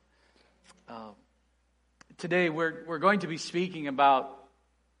Today we're going to be speaking about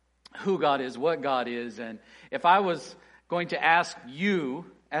who God is, what God is, and if I was going to ask you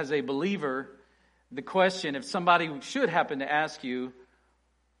as a believer the question, if somebody should happen to ask you,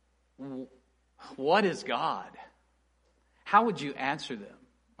 what is God? How would you answer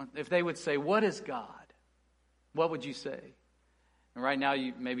them? If they would say, what is God? What would you say? And right now,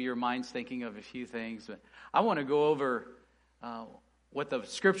 maybe your mind's thinking of a few things, but I want to go over what the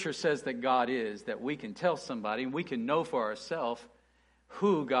Scripture says that God is, that we can tell somebody, and we can know for ourselves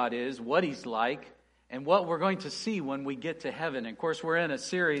who God is, what He's like, and what we're going to see when we get to heaven. And of course, we're in a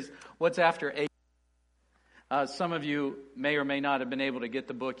series, What's After A. Some of you may or may not have been able to get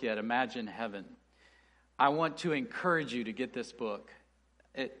the book yet, Imagine Heaven. I want to encourage you to get this book.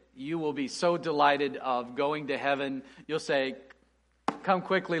 You will be so delighted of going to heaven. You'll say, come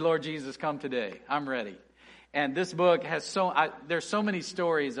quickly, Lord Jesus, come today. I'm ready. And this book has there's so many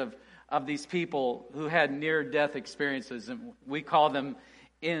stories of these people who had near-death experiences, and we call them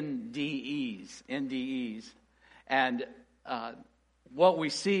NDEs. And what we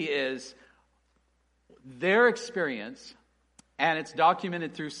see is their experience, and it's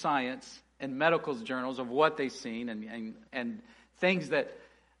documented through science and medical journals of what they've seen and things that,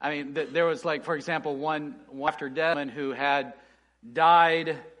 there was, like, for example, one after death who had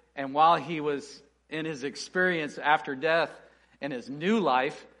died, and while he was in his experience after death in his new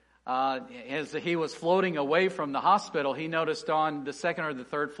life, as he was floating away from the hospital, he noticed on the second or the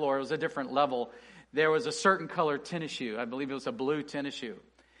third floor, it was a different level, there was a certain color tennis shoe. I believe it was a blue tennis shoe.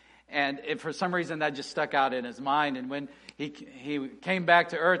 And for some reason that just stuck out in his mind. And when he came back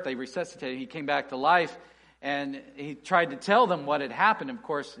to earth, they resuscitated, he came back to life, and he tried to tell them what had happened. Of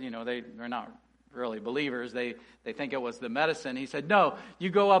course, they're not really believers. They think it was the medicine. He said, no, you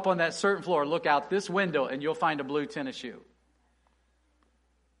go up on that certain floor, look out this window, and you'll find a blue tennis shoe.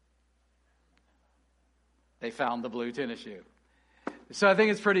 They found the blue tennis shoe. So I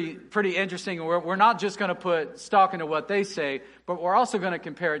think it's pretty interesting. We're not just going to put stock into what they say, but we're also going to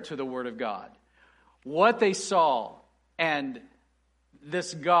compare it to the Word of God. What they saw and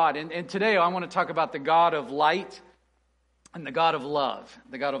this God. And today I want to talk about the God of light and the God of love.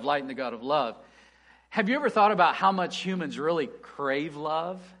 The God of light and the God of love. Have you ever thought about how much humans really crave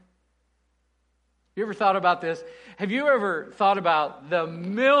love? You ever thought about this? Have you ever thought about the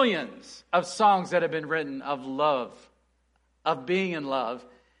millions of songs that have been written of love, of being in love?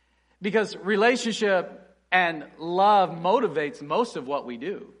 Because relationship and love motivates most of what we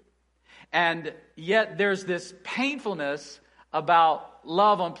do. And yet there's this painfulness about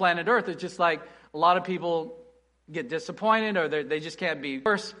love on planet Earth. It's just like a lot of people get disappointed or they just can't be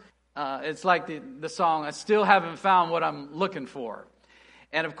worse. It's like the song, I still haven't found what I'm looking for.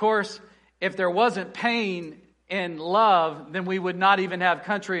 And of course, if there wasn't pain in love, then we would not even have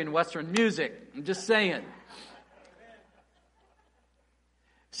country and Western music. I'm just saying.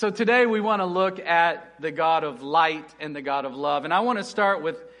 So today we want to look at the God of light and the God of love. And I want to start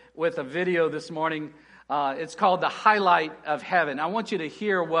with a video this morning. It's called The Highlight of Heaven. I want you to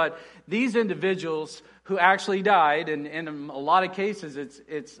hear what these individuals who actually died, and in a lot of cases,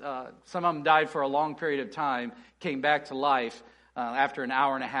 it's some of them died for a long period of time, came back to life after an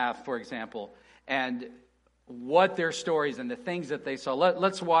hour and a half, for example, and what their stories and the things that they saw.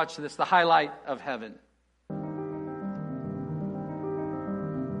 Let's watch this, The Highlight of Heaven.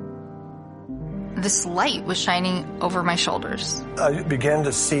 This light was shining over my shoulders. I began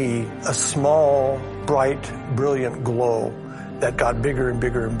to see a small, bright, brilliant glow that got bigger and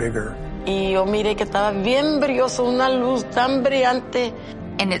bigger and bigger. Y yo miré que estaba bien brilloso, una luz tan brillante.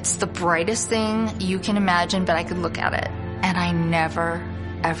 And it's the brightest thing you can imagine, but I could look at it. And I never,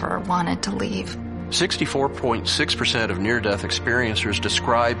 ever wanted to leave. 64.6% of near-death experiencers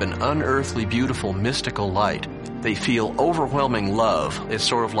describe an unearthly, beautiful, mystical light. They feel overwhelming love. It's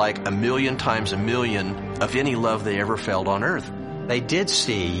sort of like 1,000,000 times 1,000,000 of any love they ever felt on earth. They did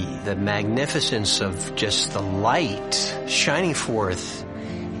see the magnificence of just the light shining forth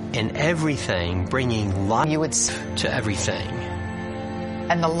in everything, bringing light to everything.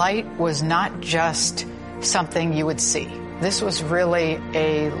 And the light was not just something you would see. This was really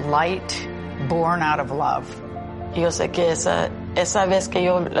a light born out of love. Yo sé que esa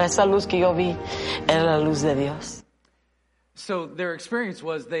luz que yo vi era la luz de Dios. So their experience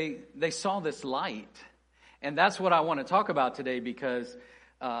was they saw this light. And that's what I want to talk about today, because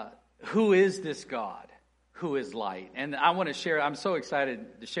who is this God who is light? And I want to share, I'm so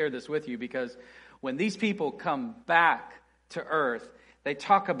excited to share this with you, because when these people come back to earth, they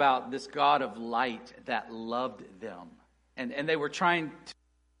talk about this God of light that loved them. And they were trying to,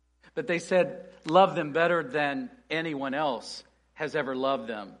 but they said, love them better than anyone else has ever loved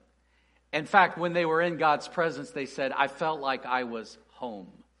them. In fact, when they were in God's presence, they said, I felt like I was home.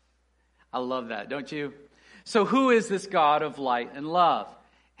 I love that, don't you? So who is this God of light and love?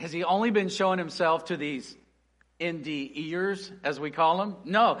 Has he only been showing himself to these NDEers, as we call them?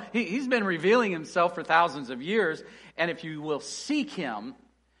 No, he's been revealing himself for thousands of years. And if you will seek him,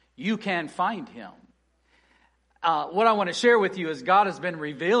 you can find him. What I want to share with you is God has been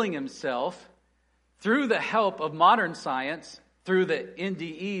revealing himself through the help of modern science, through the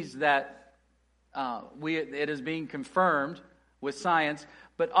NDEs that it is being confirmed with science.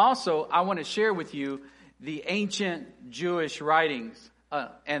 But also, I want to share with you the ancient Jewish writings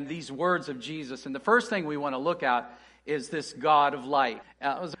and these words of Jesus. And the first thing we want to look at is this God of light.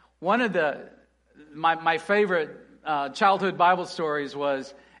 It was one of my favorite childhood Bible stories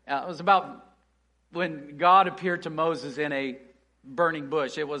was about when God appeared to Moses in a burning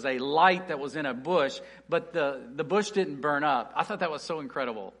bush. It was a light that was in a bush, but the bush didn't burn up. I thought that was so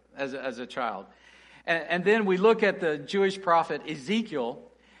incredible as a child. And then we look at the Jewish prophet Ezekiel.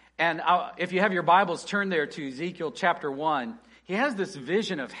 And if you have your Bibles, turn there to Ezekiel chapter 1. He has this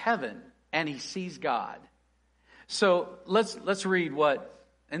vision of heaven, and he sees God. So let's read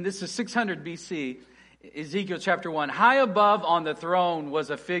and this is 600 BC, Ezekiel chapter 1. High above on the throne was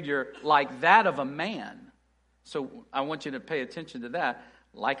a figure like that of a man. So I want you to pay attention to that.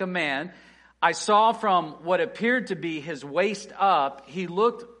 Like a man. I saw from what appeared to be his waist up, he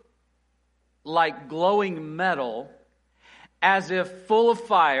looked like glowing metal, as if full of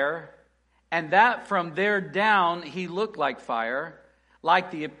fire, and that from there down he looked like fire,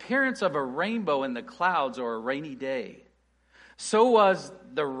 like the appearance of a rainbow in the clouds or a rainy day. So was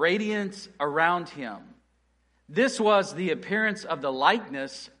the radiance around him. This was the appearance of the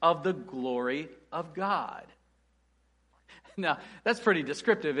likeness of the glory of God. Now, that's pretty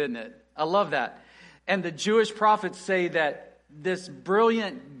descriptive, isn't it? I love that. And the Jewish prophets say that this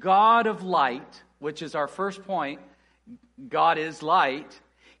brilliant God of light, which is our first point, God is light,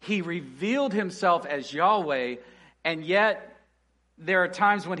 he revealed himself as Yahweh, and yet there are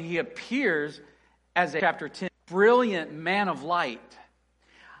times when he appears as a chapter 10, brilliant man of light.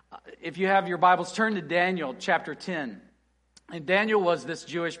 If you have your Bibles, turn to Daniel chapter 10. And Daniel was this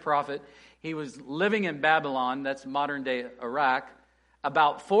Jewish prophet. He was living in Babylon, that's modern day Iraq,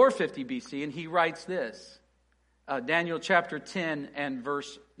 about 450 BC, and he writes this. Daniel chapter 10 and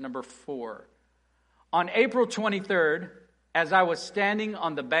verse number 4. On April 23rd, as I was standing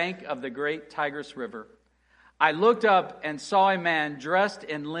on the bank of the great Tigris River, I looked up and saw a man dressed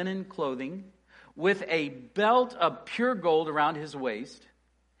in linen clothing with a belt of pure gold around his waist.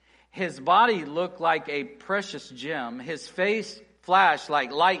 His body looked like a precious gem. His face flashed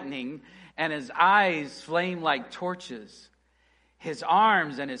like lightning, and his eyes flamed like torches. His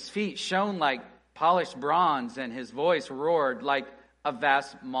arms and his feet shone like polished bronze, and his voice roared like a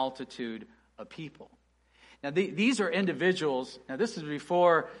vast multitude of people. Now, these are individuals. Now, this is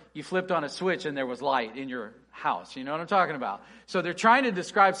before you flipped on a switch and there was light in your house. You know what I'm talking about? So they're trying to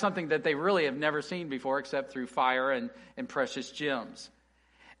describe something that they really have never seen before except through fire and precious gems.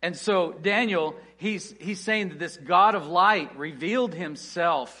 And so Daniel, he's saying that this God of light revealed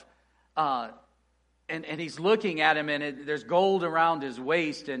himself, and he's looking at him, and there's gold around his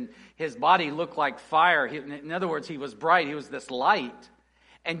waist, and his body looked like fire. In other words, he was bright. He was this light.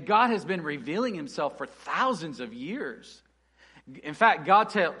 And God has been revealing himself for thousands of years. In fact, God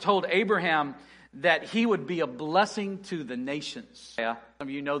told Abraham that he would be a blessing to the nations. Some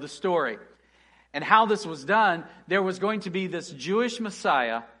of you know the story. And how this was done, there was going to be this Jewish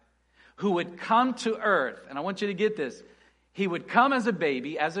Messiah who would come to earth. And I want you to get this. He would come as a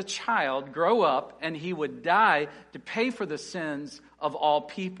baby, as a child, grow up, and he would die to pay for the sins of all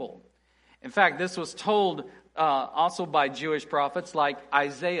people. In fact, this was told also by Jewish prophets like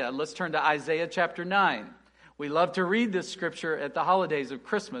Isaiah. Let's turn to Isaiah chapter 9. We love to read this scripture at the holidays of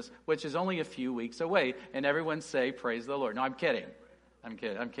Christmas, which is only a few weeks away. And everyone say, praise the Lord. No, I'm kidding. I'm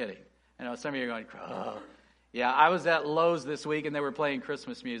kidding. I know some of you are going, oh. Yeah, I was at Lowe's this week and they were playing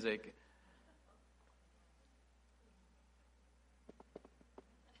Christmas music.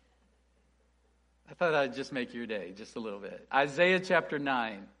 I thought I'd just make your day just a little bit. Isaiah chapter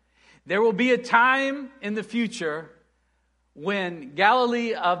 9. There will be a time in the future when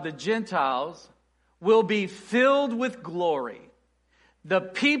Galilee of the Gentiles will be filled with glory. The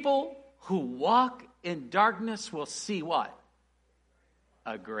people who walk in darkness will see what?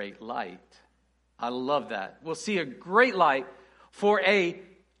 A great light. I love that. We'll see a great light, for a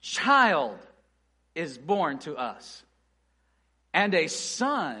child is born to us, and a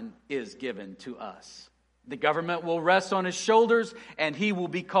son is given to us. The government will rest on his shoulders, and he will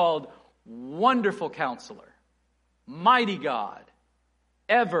be called Wonderful Counselor, Mighty God,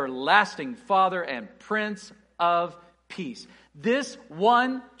 everlasting Father and Prince of Peace. This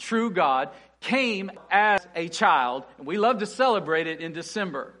one true God came as a child, and we love to celebrate it in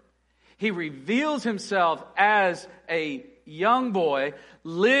December. He reveals himself as a young boy,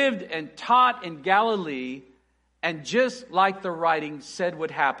 lived and taught in Galilee, and just like the writing said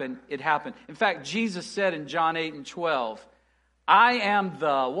would happen, it happened. In fact, Jesus said in John 8:12, I am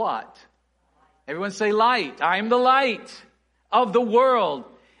the what? Everyone say light. I am the light of the world.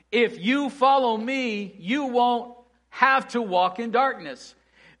 If you follow me, you won't have to walk in darkness,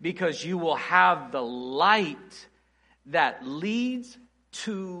 because you will have the light that leads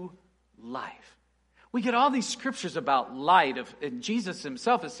to life. We get all these scriptures about light, and Jesus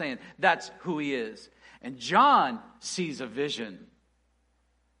himself is saying that's who he is. And John sees a vision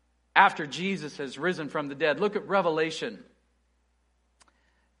after Jesus has risen from the dead. Look at Revelation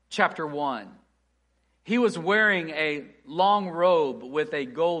chapter 1. He was wearing a long robe with a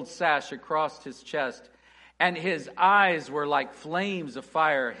gold sash across his chest, and his eyes were like flames of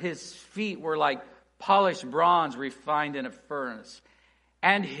fire. His feet were like polished bronze refined in a furnace.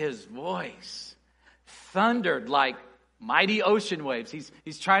 And his voice thundered like mighty ocean waves.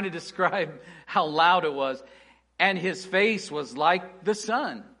 He's trying to describe how loud it was. And his face was like the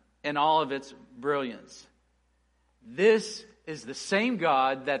sun in all of its brilliance. This is the same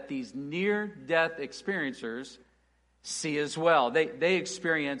God that these near-death experiencers see as well. They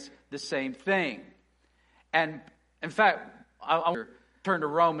experience the same thing. And in fact, I'll turn to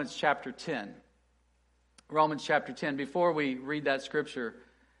Romans chapter 10. Romans chapter 10. Before we read that scripture,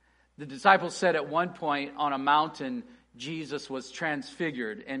 the disciples said at one point on a mountain, Jesus was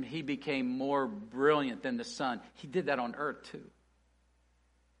transfigured and he became more brilliant than the sun. He did that on earth too.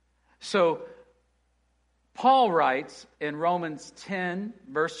 So Paul writes in Romans 10,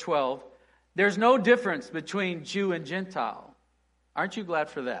 verse 12, there's no difference between Jew and Gentile. Aren't you glad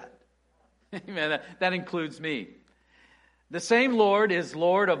for that? Amen. That includes me. The same Lord is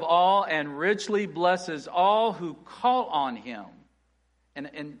Lord of all and richly blesses all who call on him.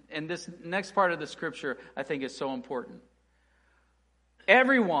 And this next part of the scripture I think is so important.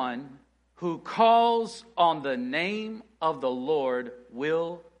 Everyone who calls on the name of the Lord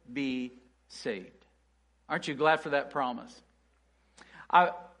will be saved. Aren't you glad for that promise?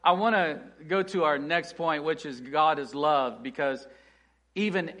 I want to go to our next point, which is God is love, because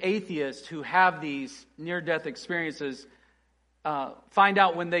even atheists who have these near-death experiences find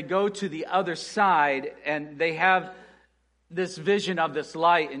out when they go to the other side and they have this vision of this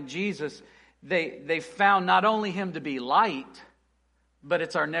light in Jesus, they found not only him to be light, but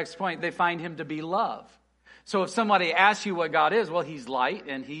it's our next point, they find him to be love. So if somebody asks you what God is, well, he's light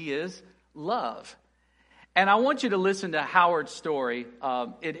and he is love. And I want you to listen to Howard's story.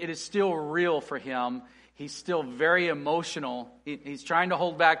 It is still real for him. He's still very emotional. He's trying to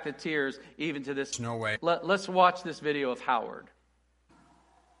hold back the tears even to this. No way. Let's watch this video of Howard.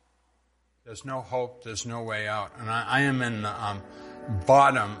 There's no hope. There's no way out. And I am in the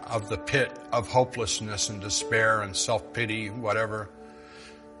bottom of the pit of hopelessness and despair and self-pity, whatever.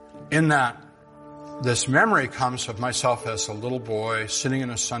 In that, this memory comes of myself as a little boy sitting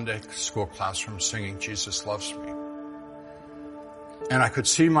in a Sunday school classroom singing Jesus Loves Me. And I could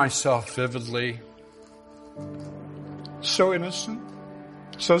see myself vividly, so innocent,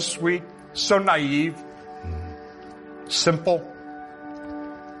 so sweet, so naive, simple,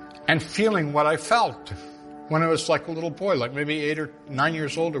 and feeling what I felt when I was like a little boy, like maybe 8 or 9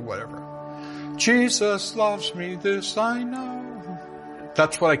 years old or whatever. Jesus loves me, this I know.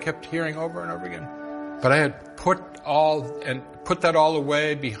 That's what I kept hearing over and over again. But I had put that all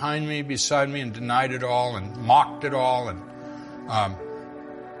away behind me, beside me, and denied it all and mocked it all, and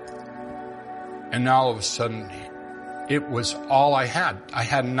now all of a sudden it was all I had. I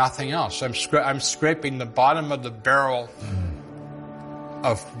had nothing else. I'm scraping the bottom of the barrel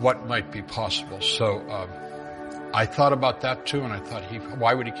of what might be possible. So I thought about that too, and I thought,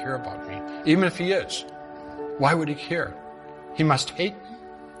 why would he care about me? Even if he is, why would he care? He must hate me.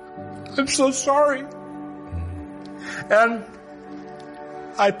 I'm so sorry. And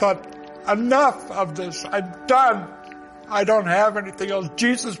I thought, enough of this. I'm done. I don't have anything else.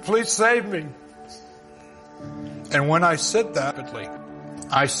 Jesus, please save me. And when I said that,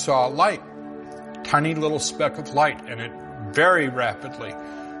 I saw light, tiny little speck of light, and it very rapidly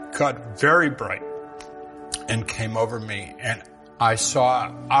got very bright and came over me. And I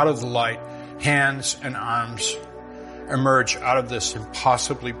saw out of the light hands and arms emerge out of this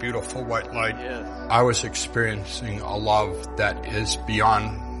impossibly beautiful white light. Yes. I was experiencing a love that is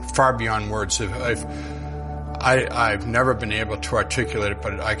far beyond words. If I've never been able to articulate it,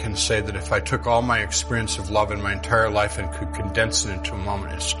 but I can say that if I took all my experience of love in my entire life and could condense it into a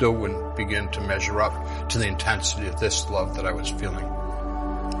moment, it still wouldn't begin to measure up to the intensity of this love that I was feeling.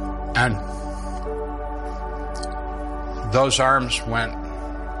 And those arms went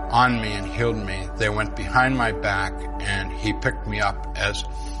on me and healed me. They went behind my back, and he picked me up as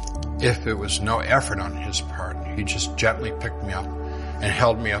if it was no effort on his part. He just gently picked me up and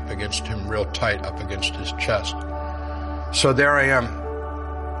held me up against him real tight, up against his chest. So there I am,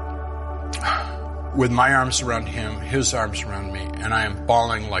 with my arms around him, his arms around me, and I am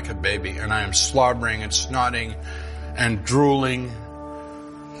bawling like a baby, and I am slobbering and snotting and drooling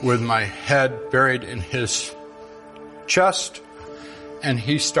with my head buried in his chest, and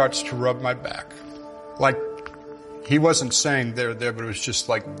he starts to rub my back. Like, he wasn't saying there, but it was just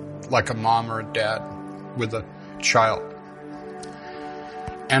like a mom or a dad with a child.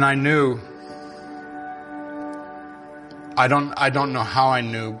 And I knew, I don't know how I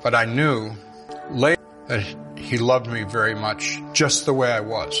knew, but I knew later that he loved me very much, just the way I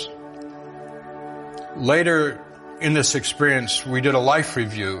was. Later in this experience, we did a life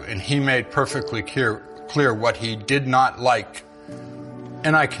review, and he made perfectly clear what he did not like,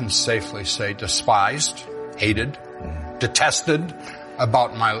 and I can safely say despised, hated, detested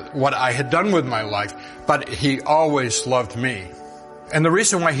about what I had done with my life, but he always loved me. And the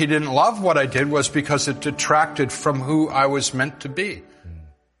reason why he didn't love what I did was because it detracted from who I was meant to be.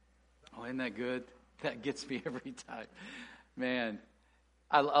 Oh, isn't that good? That gets me every time. Man,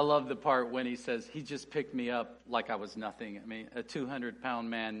 I love the part when he says, he just picked me up like I was nothing. I mean, a 200-pound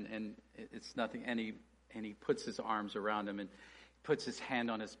man, and it's nothing. And he puts his arms around him and puts his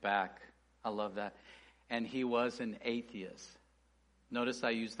hand on his back. I love that. And he was an atheist. Notice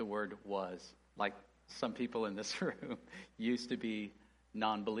I use the word was, like some people in this room used to be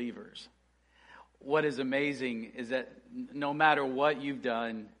non-believers. What is amazing is that no matter what you've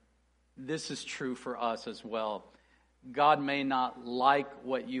done, this is true for us as well. God may not like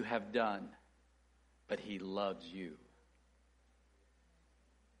what you have done, but he loves you.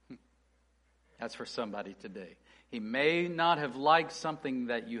 That's for somebody today. He may not have liked something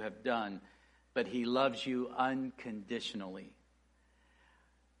that you have done, but he loves you unconditionally.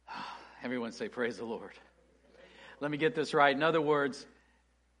 Everyone say, praise the Lord. Let me get this right. In other words,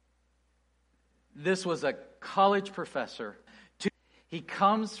 this was a college professor. He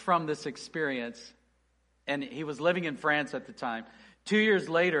comes from this experience, and he was living in France at the time. 2 years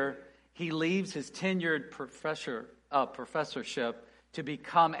later, he leaves his tenured professorship to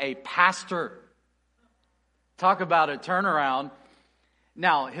become a pastor. Talk about a turnaround.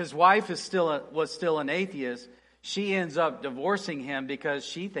 Now, his wife was still an atheist. She ends up divorcing him because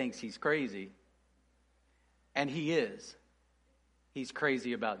she thinks he's crazy. And he is. He's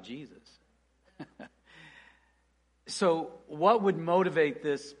crazy about Jesus. So what would motivate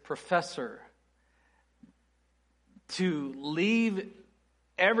this professor to leave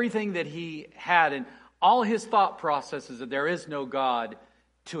everything that he had and all his thought processes that there is no God,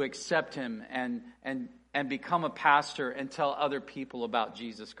 to accept him and become a pastor and tell other people about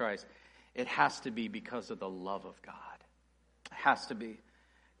Jesus Christ? It has to be because of the love of God. It has to be.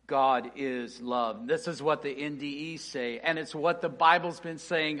 God is love. This is what the NDEs say, and it's what the Bible's been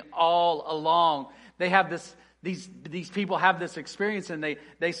saying all along. They have this, these people have this experience, and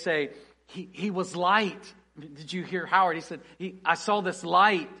they say, he was light. Did you hear Howard? He said, I saw this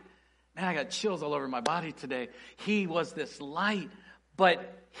light. Man, I got chills all over my body today. He was this light,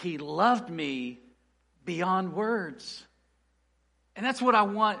 but he loved me beyond words. And that's what I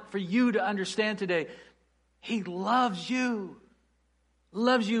want for you to understand today. He loves you.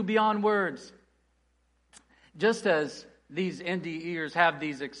 Loves you beyond words. Just as these NDEers have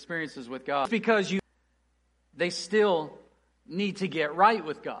these experiences with God, it's because they still need to get right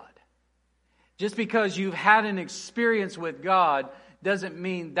with God. Just because you've had an experience with God doesn't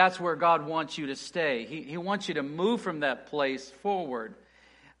mean that's where God wants you to stay. He wants you to move from that place forward.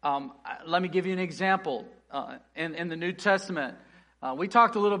 Let me give you an example. In the New Testament, we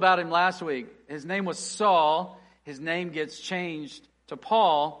talked a little about him last week. His name was Saul. His name gets changed to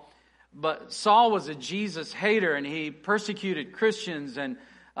Paul. But Saul was a Jesus hater, and he persecuted Christians and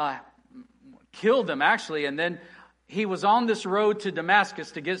killed them, actually. And then he was on this road to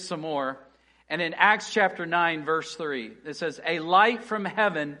Damascus to get some more. And in Acts chapter 9, verse 3, it says, a light from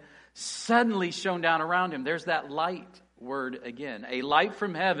heaven suddenly shone down around him. There's that light word again. A light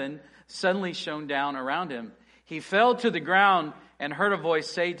from heaven suddenly shone down around him. He fell to the ground and heard a voice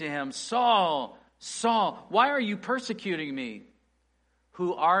say to him, Saul, Saul, why are you persecuting me?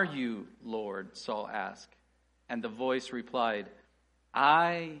 Who are you, Lord? Saul asked. And the voice replied,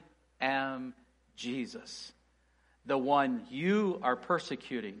 I am Jesus, the one you are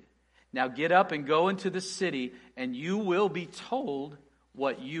persecuting. Now get up and go into the city, and you will be told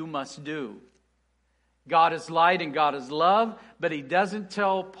what you must do. God is light and God is love, but he doesn't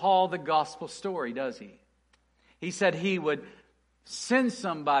tell Paul the gospel story, does he? He said he would send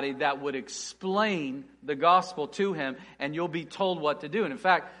somebody that would explain the gospel to him, and you'll be told what to do. And in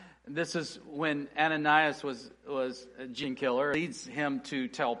fact, this is when Ananias was a gene killer. Leads him to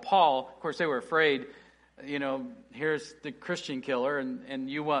tell Paul. Of course, they were afraid, here's the Christian killer, and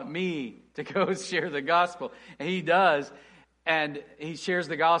you want me to go share the gospel. And he does, and he shares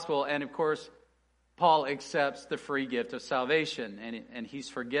the gospel, and of course, Paul accepts the free gift of salvation, and he's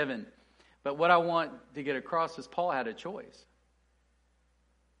forgiven. But what I want to get across is Paul had a choice.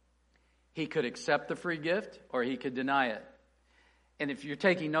 He could accept the free gift, or he could deny it. And if you're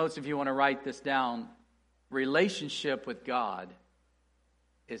taking notes, if you want to write this down, relationship with God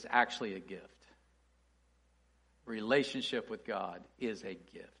is actually a gift. Relationship with God is a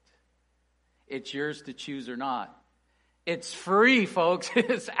gift. It's yours to choose or not. It's free, folks.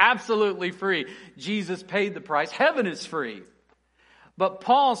 It's absolutely free. Jesus paid the price. Heaven is free. But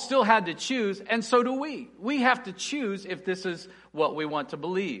Paul still had to choose, and so do we. We have to choose if this is what we want to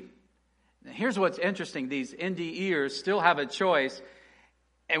believe. Now, here's what's interesting. These NDEers still have a choice,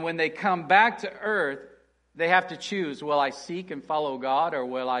 and when they come back to earth, they have to choose, will I seek and follow God, or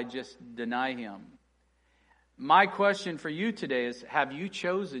will I just deny him? My question for you today is, have you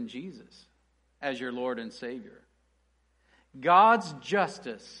chosen Jesus as your Lord and Savior? God's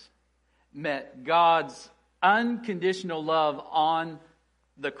justice met God's unconditional love on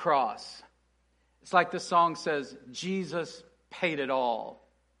the cross. It's like the song says, Jesus paid it all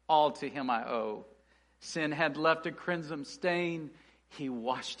to him I owe. Sin had left a crimson stain, he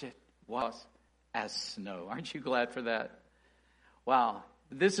washed it as snow. Aren't you glad for that? Wow,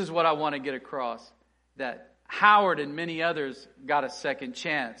 this is what I want to get across, that Howard and many others got a second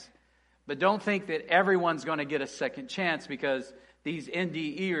chance. But don't think that everyone's going to get a second chance, because these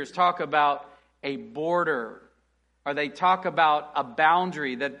NDEers talk about a border, or they talk about a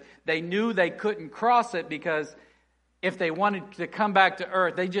boundary that they knew they couldn't cross it, because if they wanted to come back to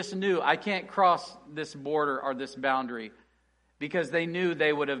earth, they just knew, I can't cross this border or this boundary, because they knew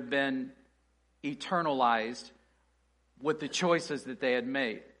they would have been eternalized with the choices that they had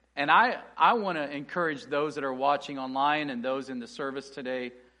made. And I want to encourage those that are watching online and those in the service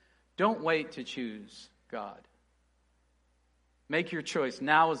today, don't wait to choose God. Make your choice.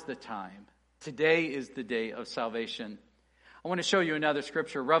 Now is the time. Today is the day of salvation. I want to show you another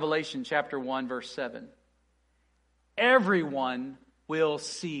scripture, Revelation chapter 1, verse 7. Everyone will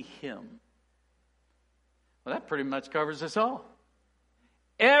see him. Well, that pretty much covers us all.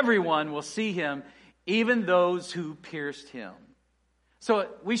 Everyone will see him, even those who pierced him. So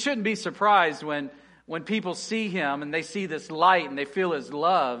we shouldn't be surprised when people see him and they see this light and they feel his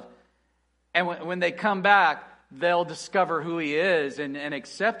love. And when they come back, they'll discover who he is and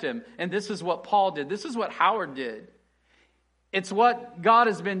accept him. And this is what Paul did. This is what Howard did. It's what God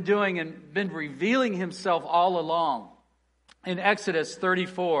has been doing and been revealing himself all along. In Exodus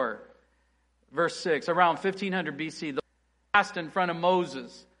 34, verse 6, around 1500 BC, the passed in front of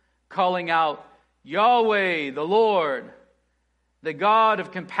Moses, calling out, Yahweh, the Lord, the God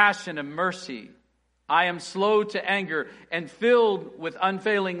of compassion and mercy. I am slow to anger and filled with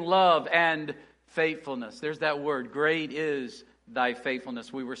unfailing love and faithfulness. There's that word. Great is thy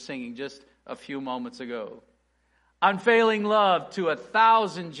faithfulness. We were singing just a few moments ago. Unfailing love to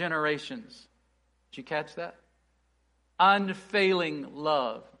 1,000 generations. Did you catch that? Unfailing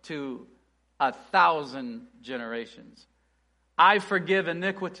love to 1,000 generations. I forgive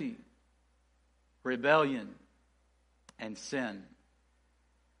iniquity, rebellion, and sin.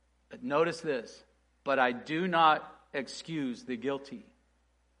 But notice this. But I do not excuse the guilty.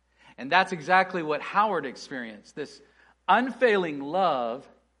 And that's exactly what Howard experienced. This unfailing love,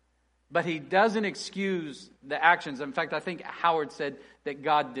 but he doesn't excuse the actions. In fact, I think Howard said that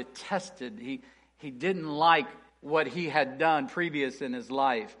God detested. He didn't like what he had done previous in his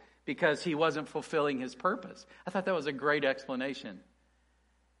life because he wasn't fulfilling his purpose. I thought that was a great explanation.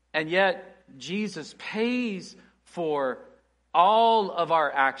 And yet, Jesus pays for all of our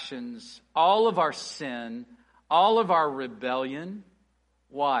actions, all of our sin, all of our rebellion.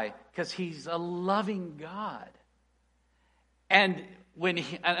 Why? Because he's a loving God. And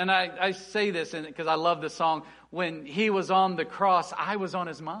I say this because I love the song, when he was on the cross, I was on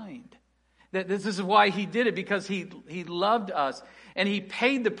his mind. That this is why he did it, because he loved us and he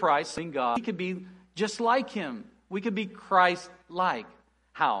paid the price in God. We could be just like him. We could be Christ-like.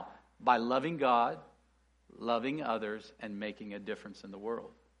 How? By loving God, loving others, and making a difference in the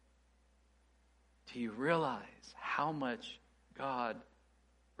world. Do you realize how much God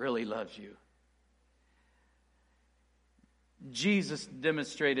really loves you? Jesus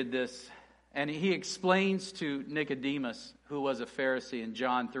demonstrated this, and he explains to Nicodemus, who was a Pharisee, in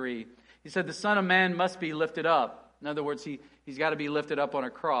John 3. He said, the Son of Man must be lifted up. In other words, he's got to be lifted up on a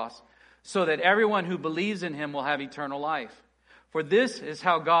cross, so that everyone who believes in him will have eternal life. For this is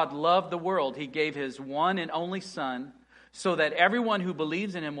how God loved the world. He gave his one and only Son, so that everyone who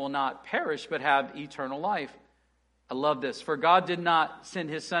believes in him will not perish, but have eternal life. I love this. For God did not send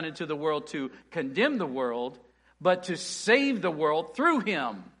his Son into the world to condemn the world, but to save the world through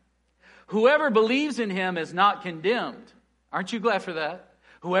him. Whoever believes in him is not condemned. Aren't you glad for that?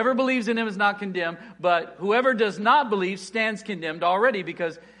 Whoever believes in him is not condemned, but whoever does not believe stands condemned already,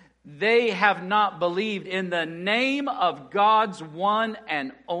 because they have not believed in the name of God's one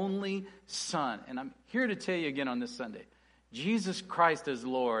and only Son. And I'm here to tell you again on this Sunday, Jesus Christ is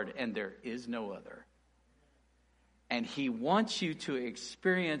Lord, and there is no other. And he wants you to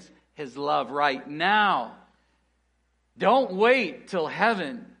experience his love right now. Don't wait till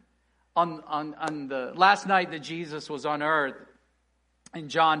heaven. On the last night that Jesus was on earth, in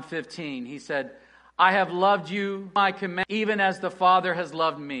John 15, he said, I have loved you, my command, even as the Father has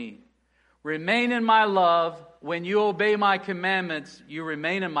loved me. Remain in my love. When you obey my commandments, you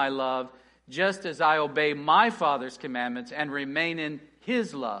remain in my love, just as I obey my Father's commandments and remain in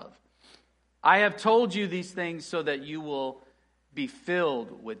his love. I have told you these things so that you will be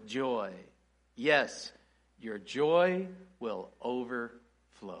filled with joy. Yes, your joy will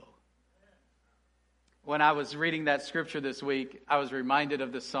overflow. When I was reading that scripture this week, I was reminded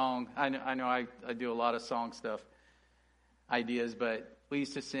of the song. I know I do a lot of song stuff, ideas, but we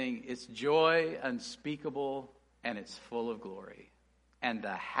used to sing, it's joy unspeakable and it's full of glory. And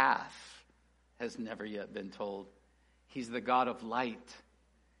the half has never yet been told. He's the God of light.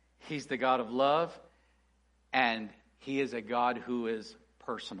 He's the God of love. And he is a God who is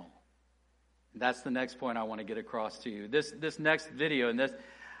personal. That's the next point I want to get across to you. This next video, and this,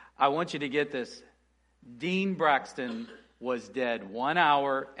 I want you to get this. Dean Braxton was dead 1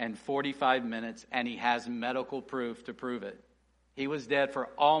 hour and 45 minutes, and he has medical proof to prove it. He was dead for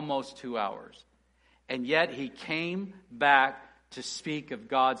almost 2 hours. And yet he came back to speak of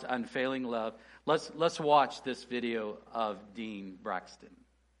God's unfailing love. Let's watch this video of Dean Braxton.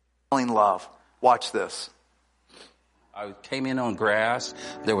 Love. Watch this. I came in on grass.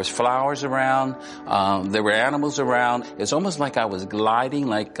 There was flowers around. There were animals around. It's almost like I was gliding,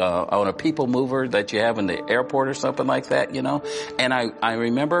 like on a people mover that you have in the airport or something like that, you know. And I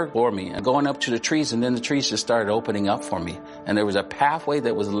remember before me going up to the trees, and then the trees just started opening up for me. And there was a pathway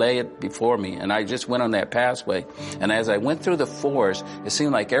that was laid before me, and I just went on that pathway. And as I went through the forest, it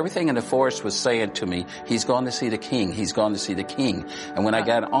seemed like everything in the forest was saying to me, he's going to see the king. He's going to see the king. And when I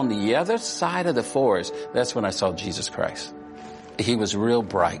got on the other side of the forest, that's when I saw Jesus Christ. He was real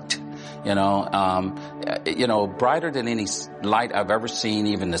bright, brighter than any light I've ever seen,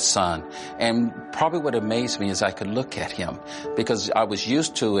 even the sun. And probably what amazed me is I could look at him, because I was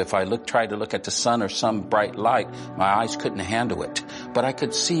used to, if I tried to look at the sun or some bright light, my eyes couldn't handle it. But I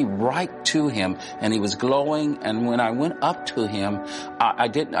could see right to him, and he was glowing. And when I went up to him, I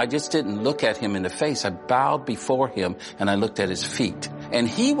just didn't look at him in the face. I bowed before him, and I looked at his feet. And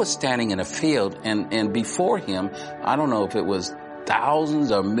he was standing in a field, and before him, I don't know if it was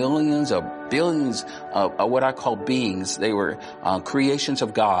thousands or millions or billions of what I call beings. They were creations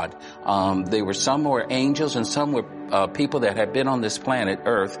of God. Some were angels, and some were people that had been on this planet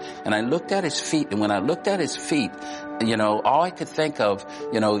Earth. And I looked at his feet, and when I looked at his feet, all I could think of,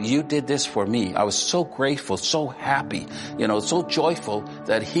 you did this for me. I was so grateful, so happy, so joyful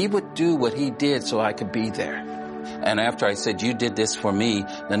that he would do what he did so I could be there. And after I said, you did this for me,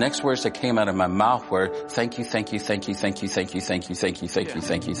 the next words that came out of my mouth were, thank you, thank you, thank you, thank you, thank you, thank you, thank you, thank you,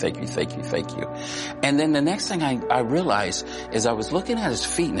 thank you, thank you, thank you, thank you. And then the next thing I realized is I was looking at his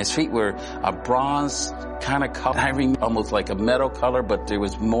feet, and his feet were a bronze kind of color. I remember almost like a metal color, but there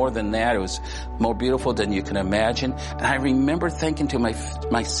was more than that. It was more beautiful than you can imagine. And I remember thinking to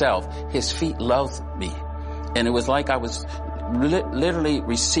myself, his feet loved me. And it was like I was literally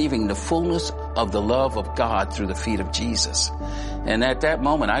receiving the fullness of the love of God through the feet of Jesus. And at that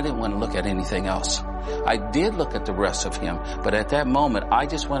moment, I didn't want to look at anything else. I did look at the rest of him, but at that moment, I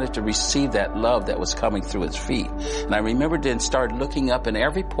just wanted to receive that love that was coming through his feet. And I remember then started looking up, and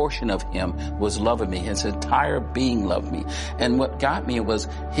every portion of him was loving me. His entire being loved me. And what got me was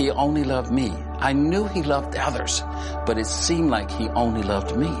he only loved me. I knew he loved others, but it seemed like he only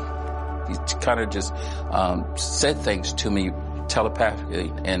loved me. He kind of just said things to me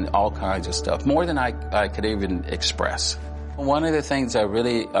telepathically and all kinds of stuff, more than I could even express. One of the things I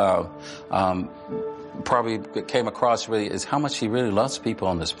really probably came across really is how much he really loves people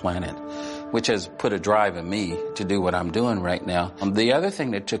on this planet, which has put a drive in me to do what I'm doing right now. The other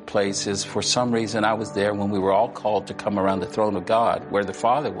thing that took place is, for some reason, I was there when we were all called to come around the throne of God, where the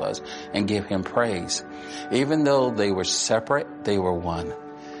Father was, and give him praise. Even though they were separate, they were one.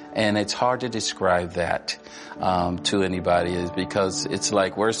 And it's hard to describe that to anybody, is because it's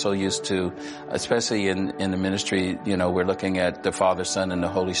like we're so used to, especially in the ministry, you know, we're looking at the Father, Son, and the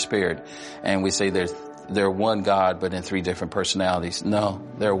Holy Spirit, and we say they're one God, but in three different personalities. No,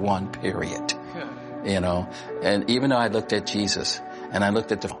 they're one, period. You know, and even though I looked at Jesus and I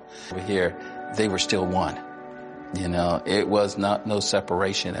looked at the over here, they were still one. You know, it was no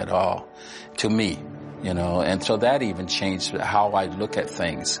separation at all to me. You know, and so that even changed how I look at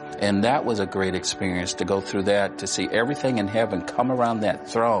things. And that was a great experience to go through that, to see everything in heaven come around that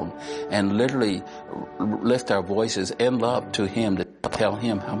throne and literally lift our voices in love to him, to tell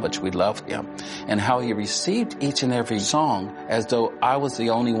him how much we love him, and how he received each and every song as though I was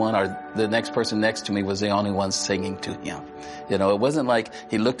the only one, or the next person next to me was the only one singing to him. You know, it wasn't like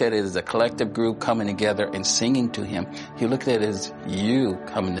he looked at it as a collective group coming together and singing to him. He looked at it as you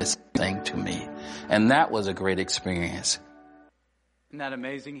coming to sing to me. And that was a great experience. Isn't that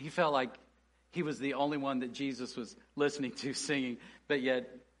amazing? He felt like he was the only one that Jesus was listening to singing, but yet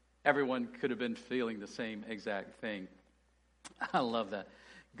everyone could have been feeling the same exact thing. I love that.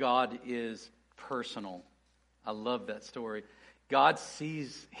 God is personal. I love that story. God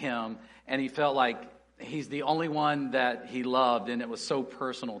sees him, and he felt like he's the only one that he loved, and it was so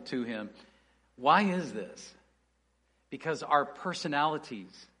personal to him. Why is this? Because our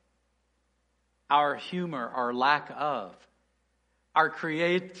personalities, our humor, our lack of, our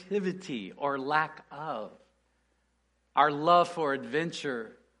creativity or lack of, our love for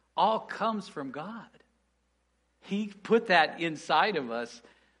adventure, all comes from God. He put that inside of us,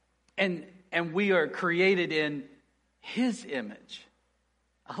 and we are created in his image.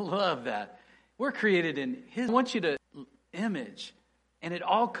 I love that. We're created in his. I want you to image, and it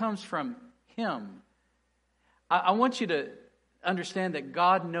all comes from him. I want you to understand that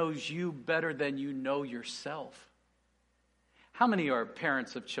God knows you better than you know yourself. How many are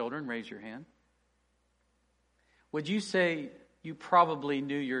parents of children? Raise your hand. Would you say you probably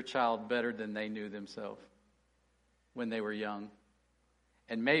knew your child better than they knew themselves when they were young?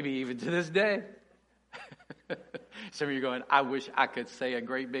 And maybe even to this day. Some of you are going, I wish I could say a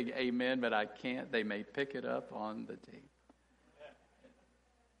great big amen, but I can't. They may pick it up on the tape.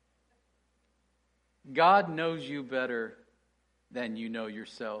 God knows you better than you know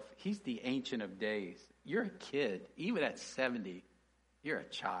yourself. He's the Ancient of Days. You're a kid. Even at 70, you're a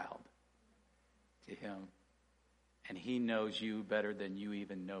child to him. And he knows you better than you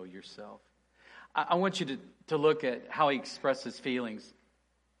even know yourself. I want you to look at how he expresses feelings.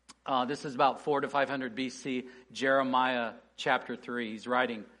 This is about 400 to 500 BC, Jeremiah chapter 3. He's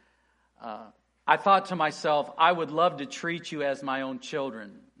writing, I thought to myself, I would love to treat you as my own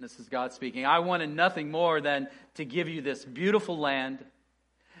children. This is God speaking. I wanted nothing more than to give you this beautiful land,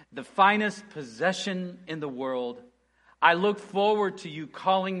 the finest possession in the world. I looked forward to you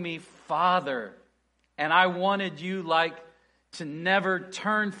calling me Father, and I wanted you like to never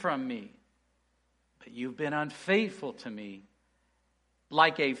turn from me. But you've been unfaithful to me,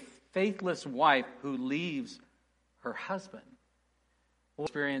 like a faithless wife who leaves her husband.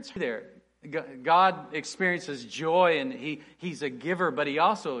 Experience there. God experiences joy, and he's a giver, but he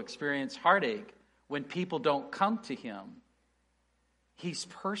also experiences heartache when people don't come to him. He's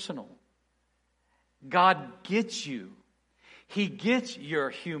personal. God gets you. He gets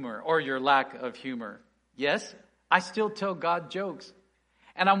your humor or your lack of humor. Yes, I still tell God jokes.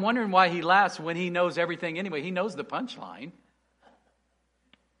 And I'm wondering why he laughs when he knows everything anyway. He knows the punchline.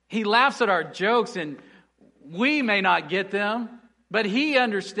 He laughs at our jokes, and we may not get them, but he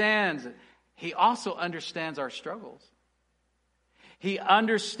understands. He also understands our struggles. He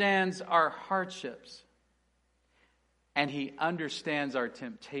understands our hardships. And he understands our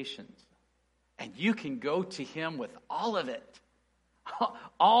temptations. And you can go to him with all of it.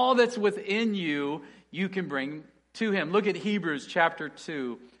 All that's within you, you can bring to him. Look at Hebrews chapter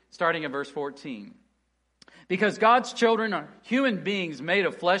 2, starting at verse 14. Because God's children are human beings made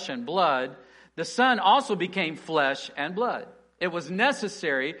of flesh and blood, the Son also became flesh and blood. It was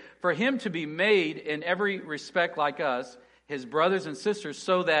necessary for him to be made in every respect like us, his brothers and sisters,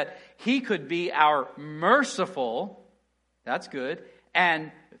 so that he could be our merciful, that's good,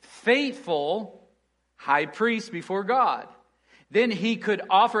 and faithful high priest before God. Then he could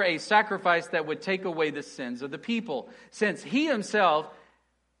offer a sacrifice that would take away the sins of the people, since he himself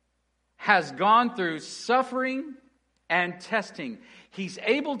has gone through suffering and testing. He's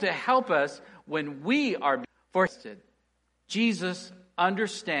able to help us when we are tested. Jesus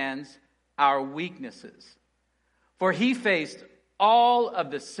understands our weaknesses. For he faced all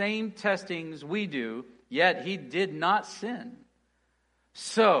of the same testings we do, yet he did not sin.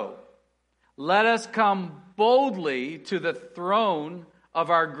 So, let us come boldly to the throne of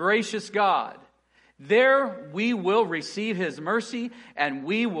our gracious God. There we will receive his mercy, and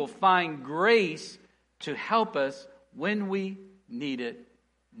we will find grace to help us when we need it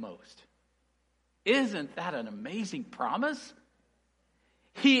most. Isn't that an amazing promise?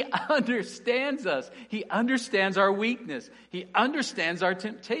 He understands us. He understands our weakness. He understands our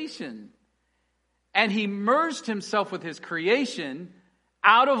temptation. And he merged himself with his creation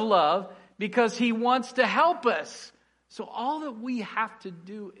out of love because he wants to help us. So all that we have to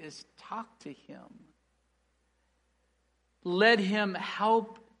do is talk to him. Let him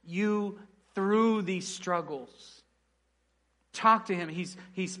help you through these struggles. Talk to him.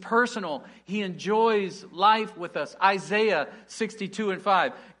 He's personal. He enjoys life with us. Isaiah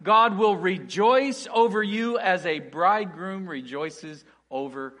 62:5. God will rejoice over you as a bridegroom rejoices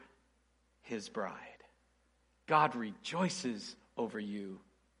over his bride. God rejoices over you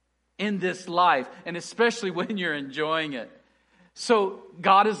in this life, and especially when you're enjoying it. So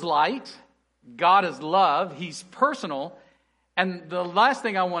God is light. God is love. He's personal. And the last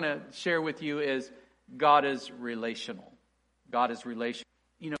thing I want to share with you is God is relational. God is relational.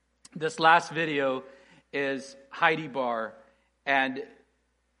 You know, this last video is Heidi Barr, and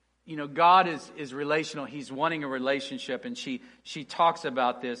you know, God is relational. He's wanting a relationship, and she talks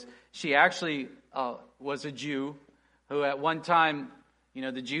about this. She actually was a Jew who at one time, you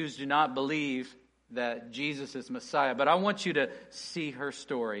know, the Jews do not believe that Jesus is Messiah. But I want you to see her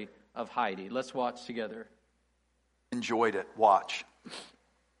story of Heidi. Let's watch together. Enjoyed it. Watch.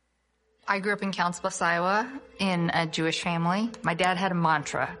 I grew up in Council Bluffs, Iowa, in a Jewish family. My dad had a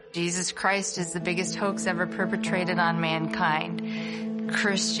mantra: Jesus Christ is the biggest hoax ever perpetrated on mankind.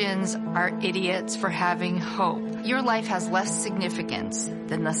 Christians are idiots for having hope. Your life has less significance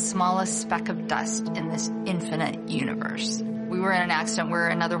than the smallest speck of dust in this infinite universe. We were in an accident where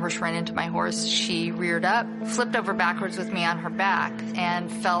another horse ran into my horse. She reared up, flipped over backwards with me on her back,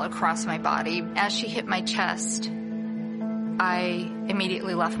 and fell across my body. As she hit my chest, I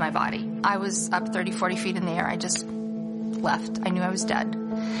immediately left my body. I was up 30, 40 feet in the air. I just left. I knew I was dead.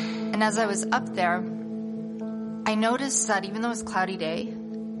 And as I was up there, I noticed that even though it was a cloudy day,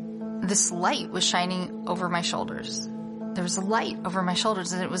 this light was shining over my shoulders. There was a light over my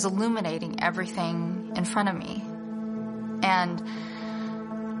shoulders, and it was illuminating everything in front of me. And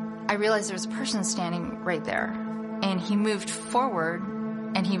I realized there was a person standing right there. And he moved forward,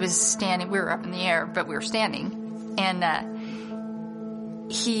 and he was standing. We were up in the air, but we were standing. And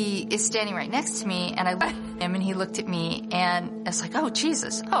he is standing right next to me, and I looked at him, and he looked at me, and I was like, oh,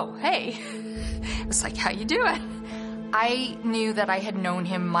 Jesus. Oh, hey. I was like, how you doing? I knew that I had known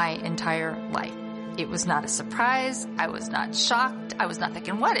him my entire life. It was not a surprise. I was not shocked. I was not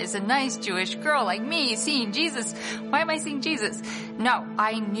thinking, what is a nice Jewish girl like me seeing Jesus? Why am I seeing Jesus? No,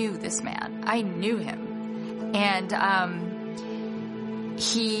 I knew this man. I knew him. And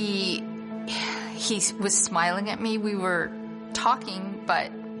he was smiling at me. We were talking,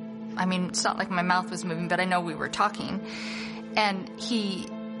 but I mean, it's not like my mouth was moving, but I know we were talking. And he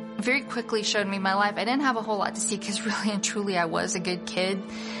very quickly showed me my life. I didn't have a whole lot to see because really and truly I was a good kid.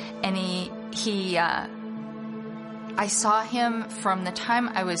 And I saw him from the time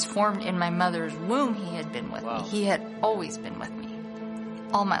I was formed in my mother's womb. He had been with me. He had always been with me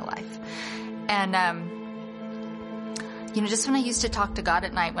all my life. And, you know, just when I used to talk to God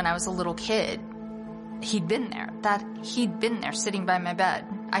at night when I was a little kid, he'd been there sitting by my bed.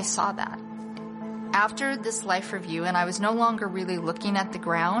 I saw that. After this life review, and I was no longer really looking at the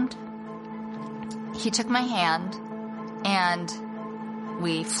ground, he took my hand and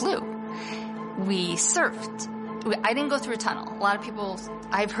we flew. We surfed. I didn't go through a tunnel. A lot of people,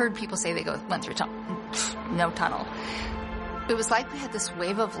 I've heard people say they went through a tunnel. No tunnel. It was like we had this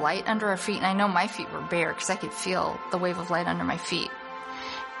wave of light under our feet, and I know my feet were bare because I could feel the wave of light under my feet.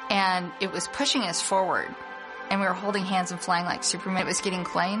 And it was pushing us forward, and we were holding hands and flying like Superman. It was getting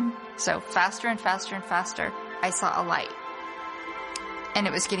plain, so faster and faster and faster, I saw a light. And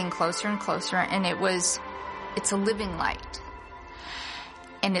it was getting closer and closer, and it's a living light.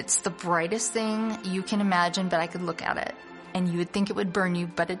 And it's the brightest thing you can imagine, but I could look at it, and you would think it would burn you,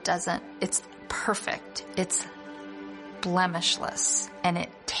 but it doesn't. It's perfect. It's blemishless, and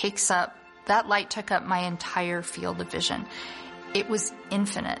that light took up my entire field of vision. It was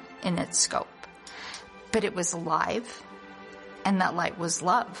infinite in its scope, but it was alive, and that light was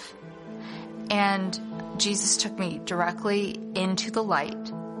love. And Jesus took me directly into the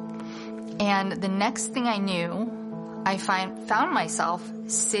light. And the next thing I knew, I found myself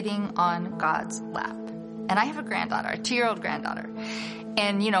sitting on God's lap. And I have a granddaughter, a 2-year-old granddaughter.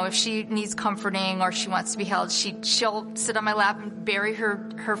 And, if she needs comforting or she wants to be held, she'll sit on my lap and bury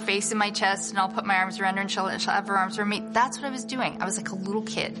her face in my chest, and I'll put my arms around her and she'll have her arms around me. That's what I was doing. I was like a little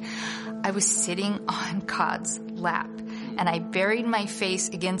kid. I was sitting on God's lap, and I buried my face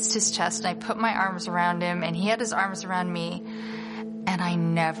against his chest, and I put my arms around him, and he had his arms around me, and I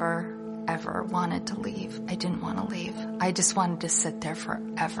never, ever wanted to leave. I didn't want to leave. I just wanted to sit there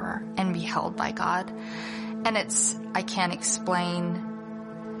forever and be held by God. And I can't explain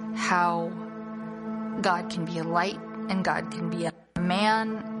how God can be a light, and God can be a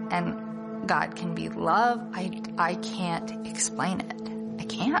man, and God can be love. I can't explain it. I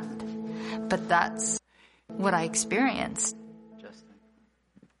can't. But that's what I experienced. Justin,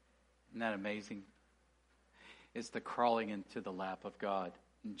 isn't that amazing? It's the crawling into the lap of God.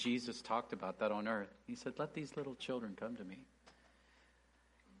 And Jesus talked about that on earth. He said, let these little children come to me.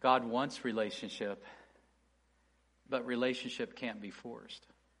 God wants relationship, but relationship can't be forced.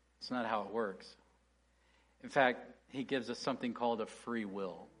 It's not how it works. In fact, he gives us something called a free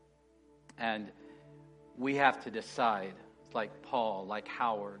will. And we have to decide, like Paul, like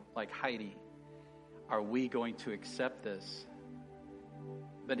Howard, like Heidi, are we going to accept this?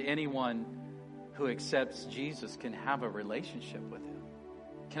 But anyone who accepts Jesus can have a relationship with him.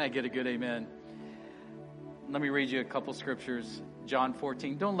 Can I get a good amen? Let me read you a couple scriptures. John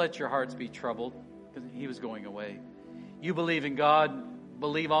 14, don't let your hearts be troubled, because he was going away. You believe in God,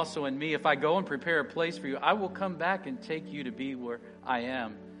 believe also in me. If I go and prepare a place for you, I will come back and take you to be where I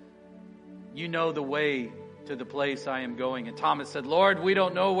am. You know the way to the place I am going. And Thomas said, Lord, we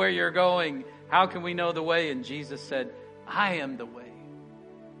don't know where you're going. How can we know the way? And Jesus said, I am the way.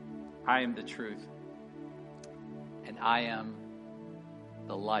 I am the truth. And I am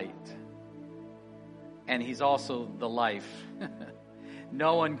the light. And he's also the life.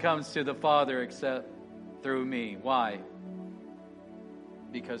 No one comes to the Father except through me. Why?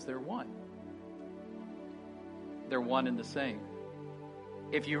 Because they're one. They're one and the same.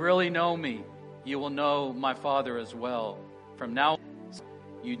 If you really know me, you will know my Father as well. From now on,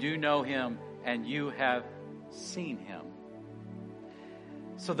 you do know him, and you have seen him.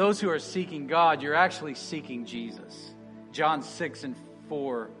 So those who are seeking God, you're actually seeking Jesus. John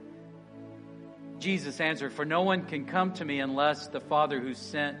 6:4. Jesus answered, for no one can come to me unless the Father who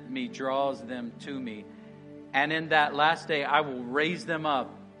sent me draws them to me. And in that last day I will raise them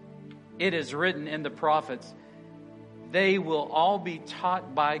up. It is written in the prophets, they will all be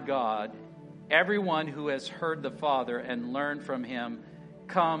taught by God. Everyone who has heard the Father and learned from him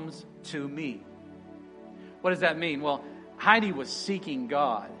comes to me. What does that mean? Well, Heidi was seeking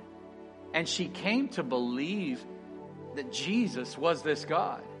God, and she came to believe that Jesus was this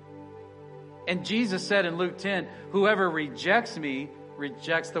God. And Jesus said in Luke 10, whoever rejects me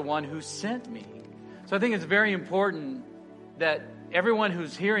rejects the one who sent me. So I think it's very important that everyone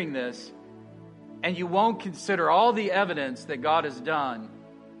who's hearing this, and you won't consider all the evidence that God has done,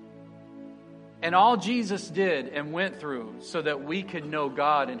 and all Jesus did and went through so that we could know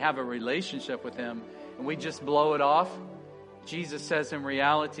God and have a relationship with him, and we just blow it off. Jesus says in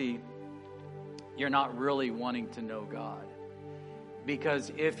reality, you're not really wanting to know God.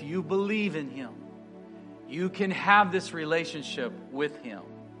 Because if you believe in him, you can have this relationship with him.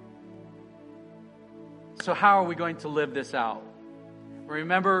 So how are we going to live this out?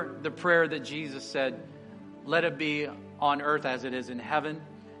 Remember the prayer that Jesus said, let it be on earth as it is in heaven.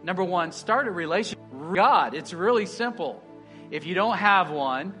 Number one, start a relationship with God. It's really simple. If you don't have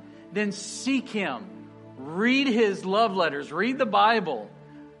one, then seek him. Read his love letters. Read the Bible.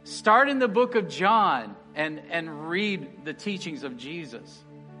 Start in the book of John and read the teachings of Jesus.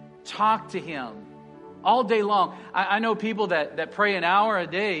 Talk to him all day long. I know people that pray an hour a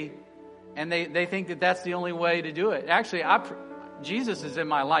day, and they think that that's the only way to do it. Actually, Jesus is in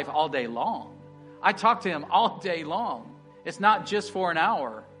my life all day long. I talk to him all day long. It's not just for an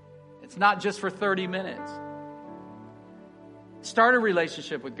hour. It's not just for 30 minutes. Start a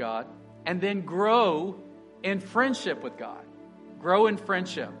relationship with God, and then grow in friendship with God. Grow in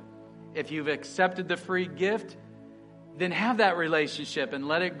friendship. If you've accepted the free gift, then have that relationship and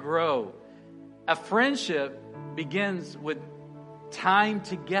let it grow. A friendship begins with time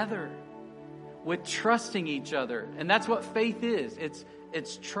together, with trusting each other. And that's what faith is.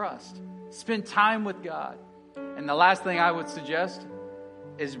 It's trust. Spend time with God. And the last thing I would suggest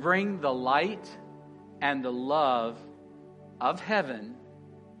is bring the light and the love of heaven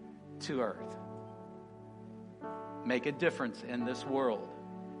to earth. Make a difference in this world.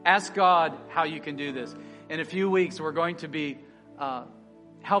 Ask God how you can do this. In a few weeks, we're going to be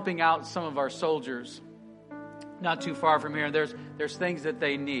helping out some of our soldiers not too far from here. There's things that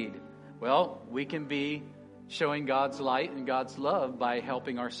they need. Well, we can be showing God's light and God's love by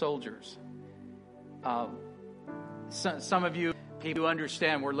helping our soldiers. Some of you people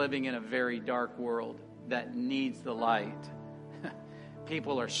understand we're living in a very dark world that needs the light.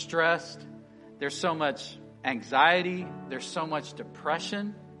 People are stressed. There's so much anxiety. There's so much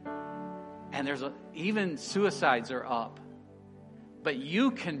depression. And even suicides are up. But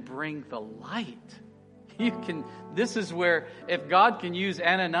you can bring the light. This is where, if God can use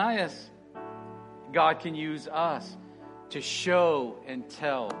Ananias, God can use us to show and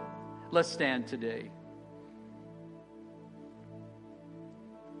tell. Let's stand today.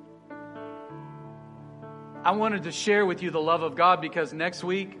 I wanted to share with you the love of God because next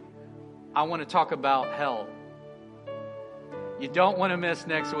week I want to talk about hell. You don't want to miss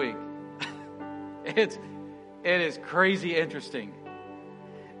next week. It is crazy interesting.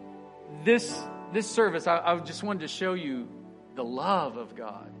 This service, I just wanted to show you the love of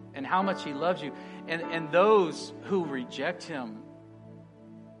God and how much He loves you. And those who reject Him,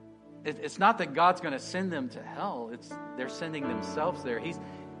 it's not that God's going to send them to hell. They're sending themselves there.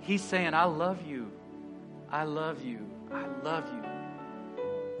 He's saying, I love you. I love you. I love you.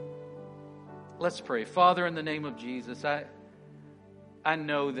 Let's pray. Father, in the name of Jesus, I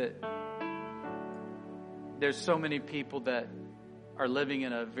know that there's so many people that are living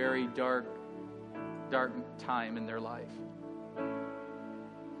in a very dark time in their life.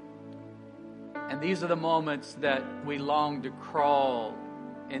 And these are the moments that we long to crawl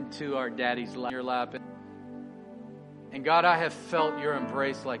into our daddy's lap, your lap. And God, I have felt your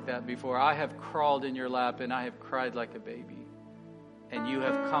embrace like that before. I have crawled in your lap and I have cried like a baby. And you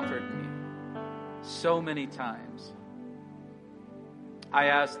have comforted me so many times. I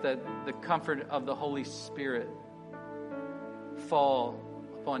ask that the comfort of the Holy Spirit fall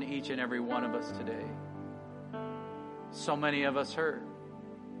upon each and every one of us today. So many of us hurt.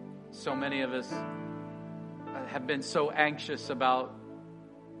 So many of us have been so anxious about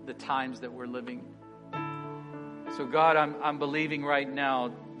the times that we're living. So God, I'm believing right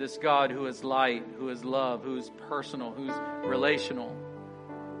now, this God who is light, who is love, who is personal, who's relational,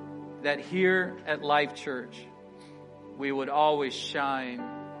 that here at Life Church, we would always shine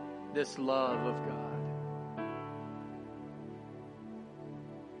this love of God.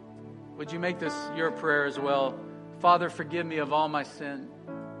 Would you make this your prayer as well? Father, forgive me of all my sin.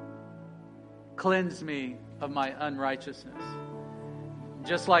 Cleanse me of my unrighteousness.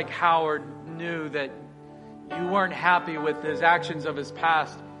 Just like Howard knew that you weren't happy with his actions of his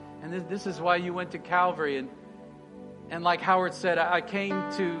past. And this is why you went to Calvary. And like Howard said, I came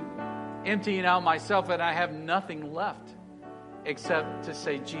to emptying out myself and I have nothing left except to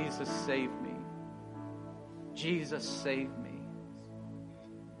say, Jesus, save me. Jesus, save me.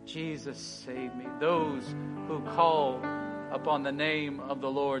 Jesus, save me. Those who call upon the name of the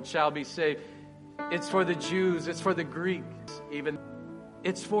Lord shall be saved. It's for the Jews. It's for the Greeks. Even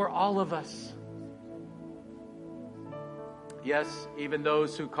it's for all of us. Yes, even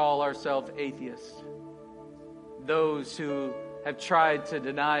those who call ourselves atheists. Those who have tried to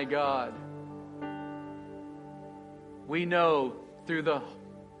deny God. We know through the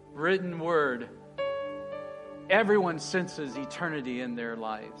written word, everyone senses eternity in their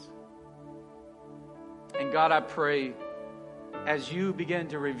lives. And God, I pray, as you begin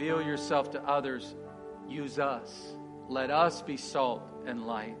to reveal yourself to others, use us. Let us be salt and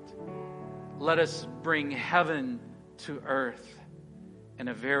light. Let us bring heaven to earth in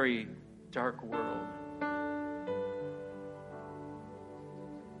a very dark world.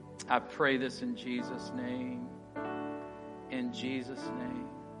 I pray this in Jesus' name. In Jesus' name.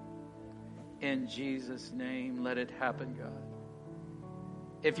 In Jesus' name, let it happen, God.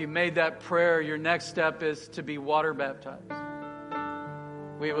 If you made that prayer, your next step is to be water baptized.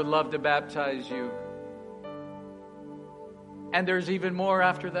 We would love to baptize you. And there's even more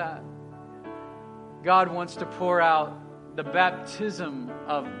after that. God wants to pour out the baptism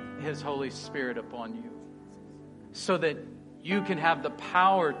of His Holy Spirit upon you so that you can have the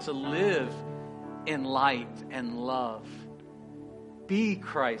power to live in light and love. Be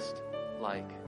Christ-like.